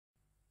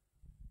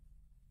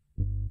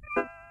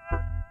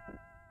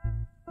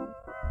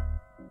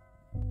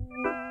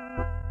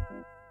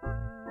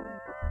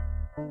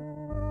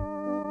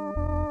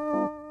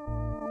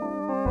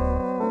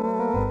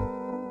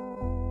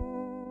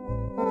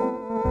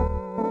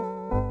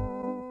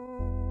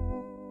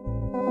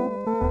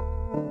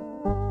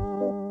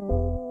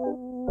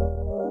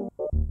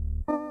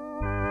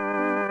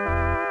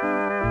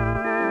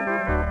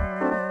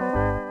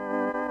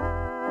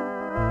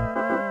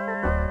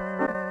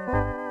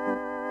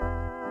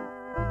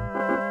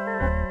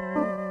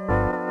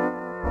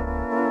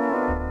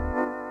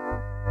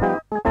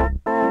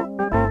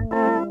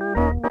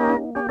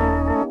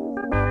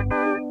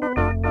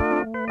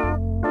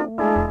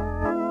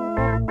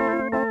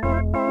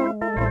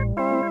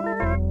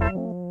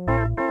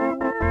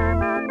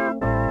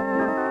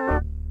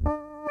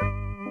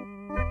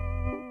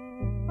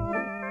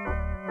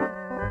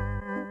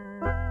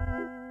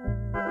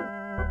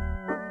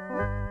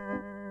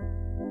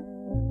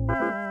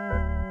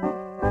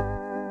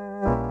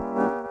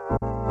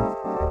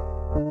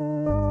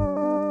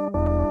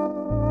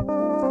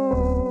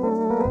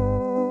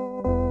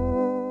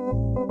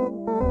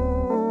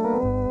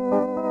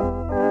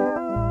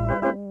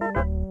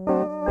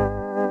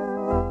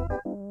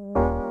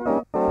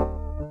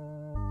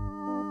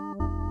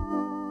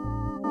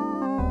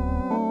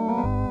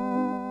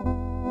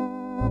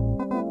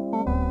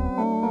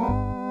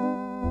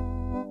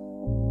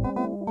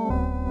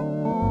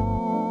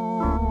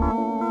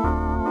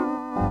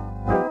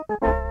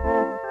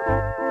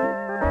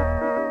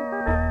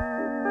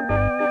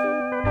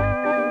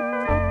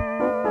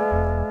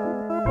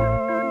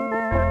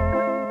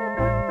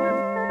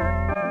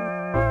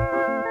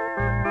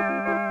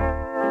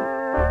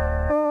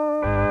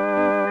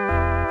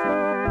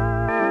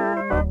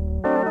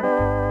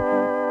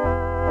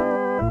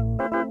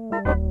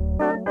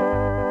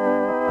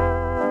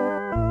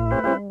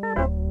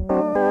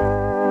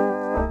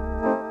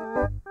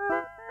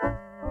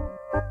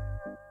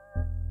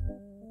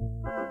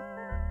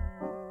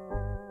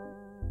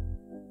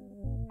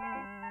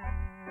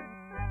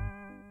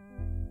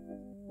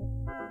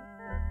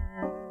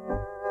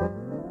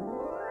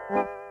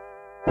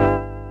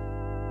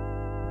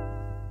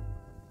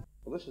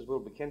Well, this is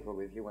Wilbur Kentwell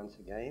with you once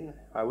again.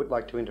 I would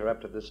like to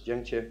interrupt at this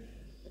juncture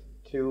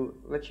to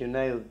let you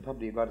know,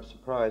 probably you got a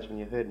surprise when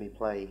you heard me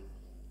play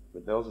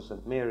with Bells of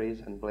St. Mary's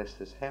and Bless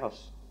This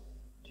House,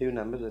 two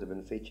numbers that have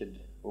been featured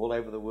all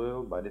over the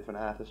world by different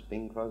artists,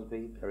 Bing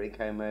Crosby, Perry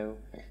Como,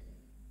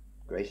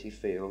 Gracie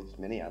Fields,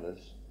 many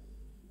others.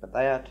 But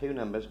they are two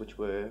numbers which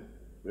were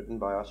written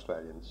by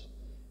Australians,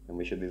 and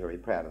we should be very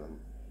proud of them.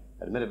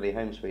 Admittedly,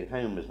 Home Sweet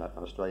Home was not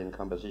an Australian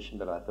composition,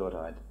 but I thought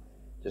I'd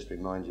just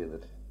remind you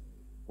that,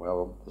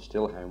 well, there's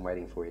still home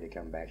waiting for you to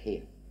come back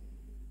here.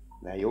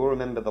 Now, you all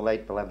remember the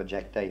late beloved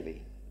Jack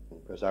Davey,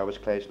 because I was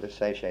closely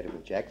associated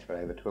with Jack for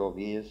over 12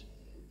 years.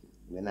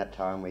 And in that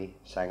time, we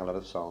sang a lot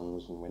of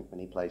songs and went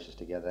many places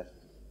together.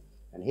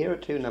 And here are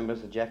two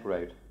numbers that Jack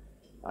wrote.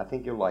 I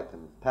think you'll like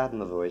them. Pardon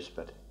the voice,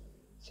 but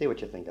see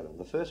what you think of them.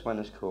 The first one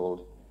is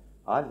called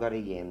I've Got a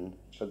Yen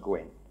for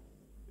Gwen.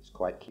 It's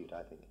quite cute,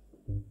 I think.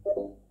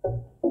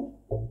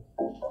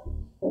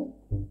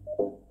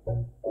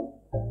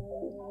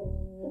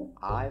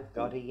 I've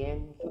got a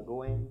yen for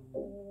Gwen.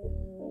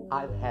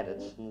 I've had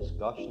it since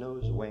gosh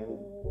knows when.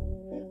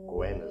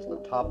 Gwen is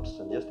the tops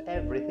and just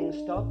everything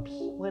stops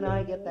when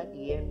I get that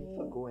yen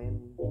for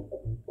Gwen.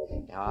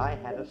 Now I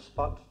had a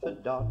spot for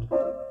Dot,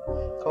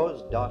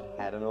 'cause Dot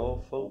had an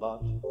awful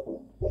lot.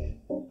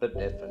 But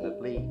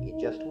definitely it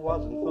just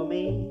wasn't for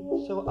me,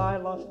 so I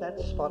lost that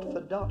spot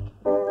for Dot.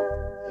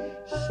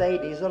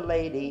 Sadie's a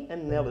lady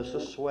and Nella's a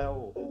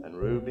swell, and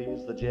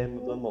Ruby's the gem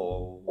of them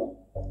all.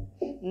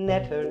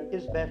 Netter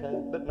is better,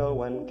 but no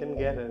one can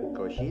get her,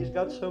 'cause she's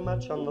got so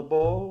much on the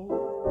ball.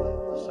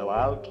 So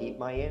I'll keep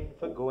my yen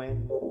for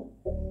Gwen.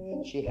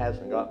 She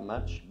hasn't got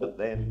much, but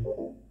then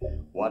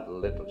what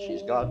little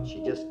she's got,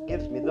 she just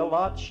gives me the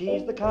lot.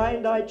 She's the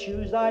kind I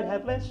choose, I'd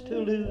have less to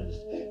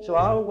lose. So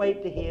I'll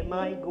wait to hear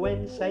my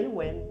Gwen say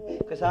when,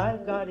 'cause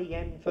I've got a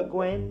yen for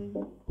Gwen.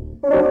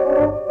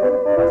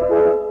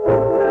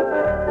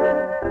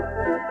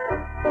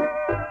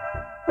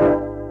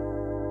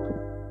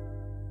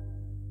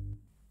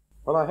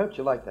 Well, I hoped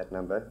you liked that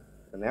number,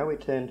 and now we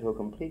turn to a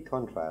complete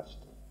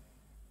contrast.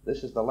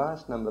 This is the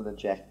last number that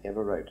Jack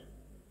ever wrote,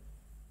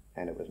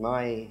 and it was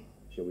my,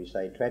 shall we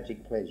say,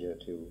 tragic pleasure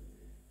to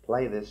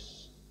play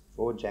this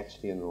for Jack's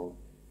funeral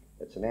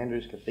at St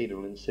Andrew's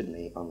Cathedral in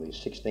Sydney on the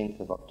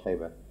 16th of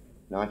October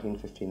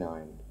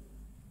 1959.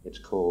 It's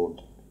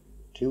called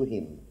To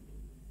Him,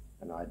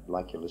 and I'd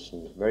like you to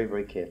listen very,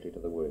 very carefully to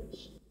the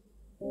words.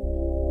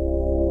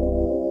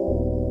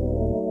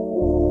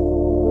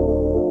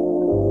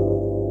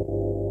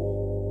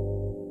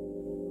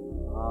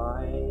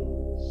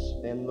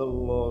 In the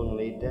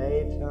lonely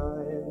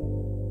daytime,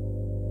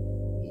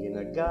 in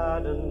a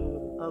garden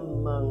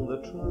among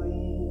the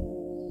trees,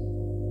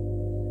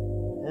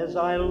 as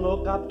I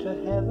look up to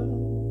heaven,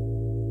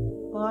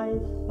 I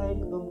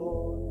thank the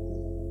Lord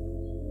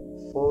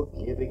for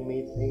giving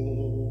me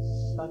things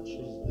such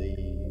as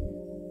these.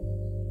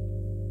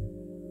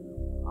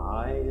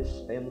 I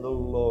spend the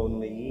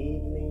lonely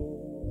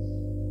evenings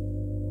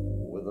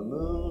with the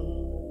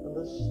moon and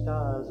the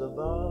stars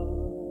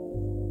above.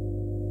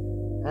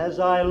 As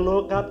I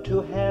look up to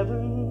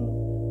heaven,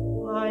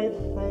 I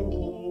thank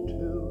Him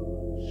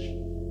too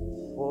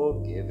for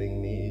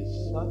giving me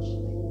such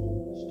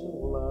things to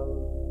love.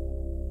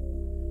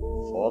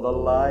 For the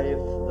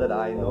life that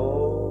I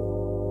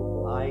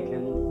know, I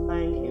can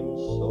thank Him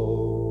so,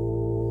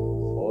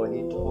 for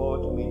He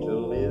taught me to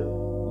live,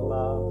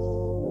 laugh,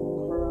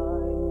 and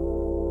cry.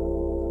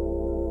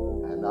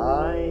 And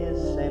I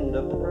send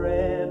a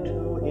prayer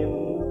to Him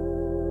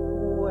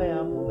way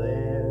up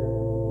there,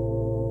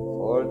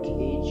 for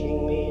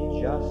teaching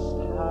me just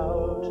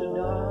how to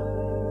die.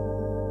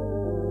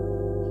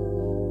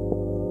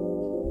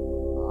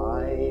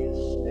 I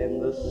spend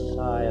the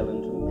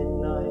silent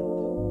midnight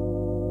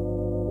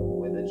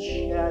with its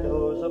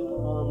shadows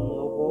upon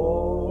the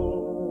wall,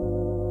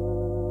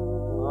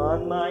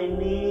 on my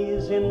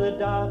knees in the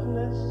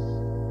darkness.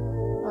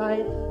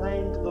 I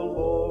thank the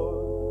Lord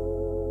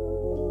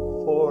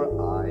for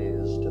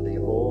eyes to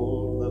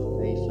behold the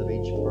face of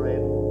each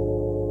friend,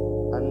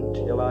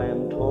 until I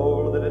am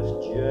told that its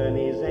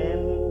journey's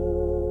end.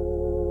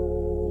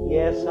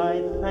 Yes,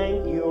 I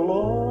thank you,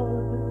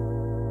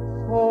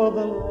 Lord, for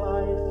the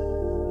life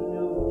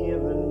you've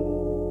given.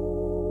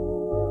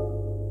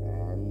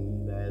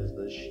 And as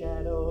the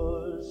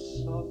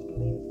shadows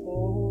softly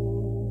fall,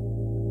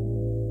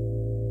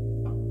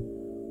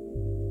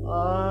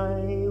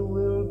 I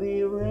will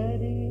be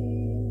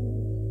ready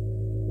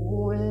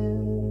when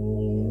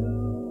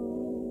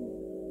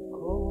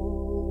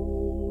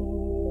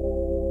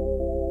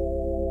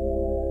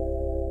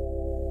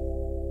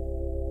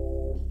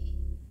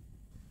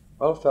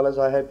Well, fellas,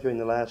 I hope during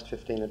the last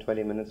 15 or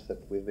 20 minutes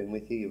that we've been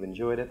with you, you've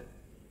enjoyed it.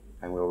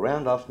 And we'll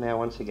round off now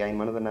once again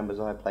one of the numbers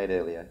I played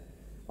earlier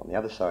on the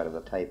other side of the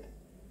tape.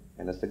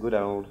 And it's the good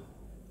old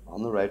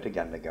On the Road to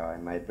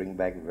Gundagai. May it bring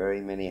back very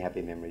many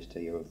happy memories to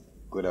you of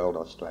good old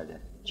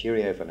Australia.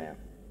 Cheerio for now.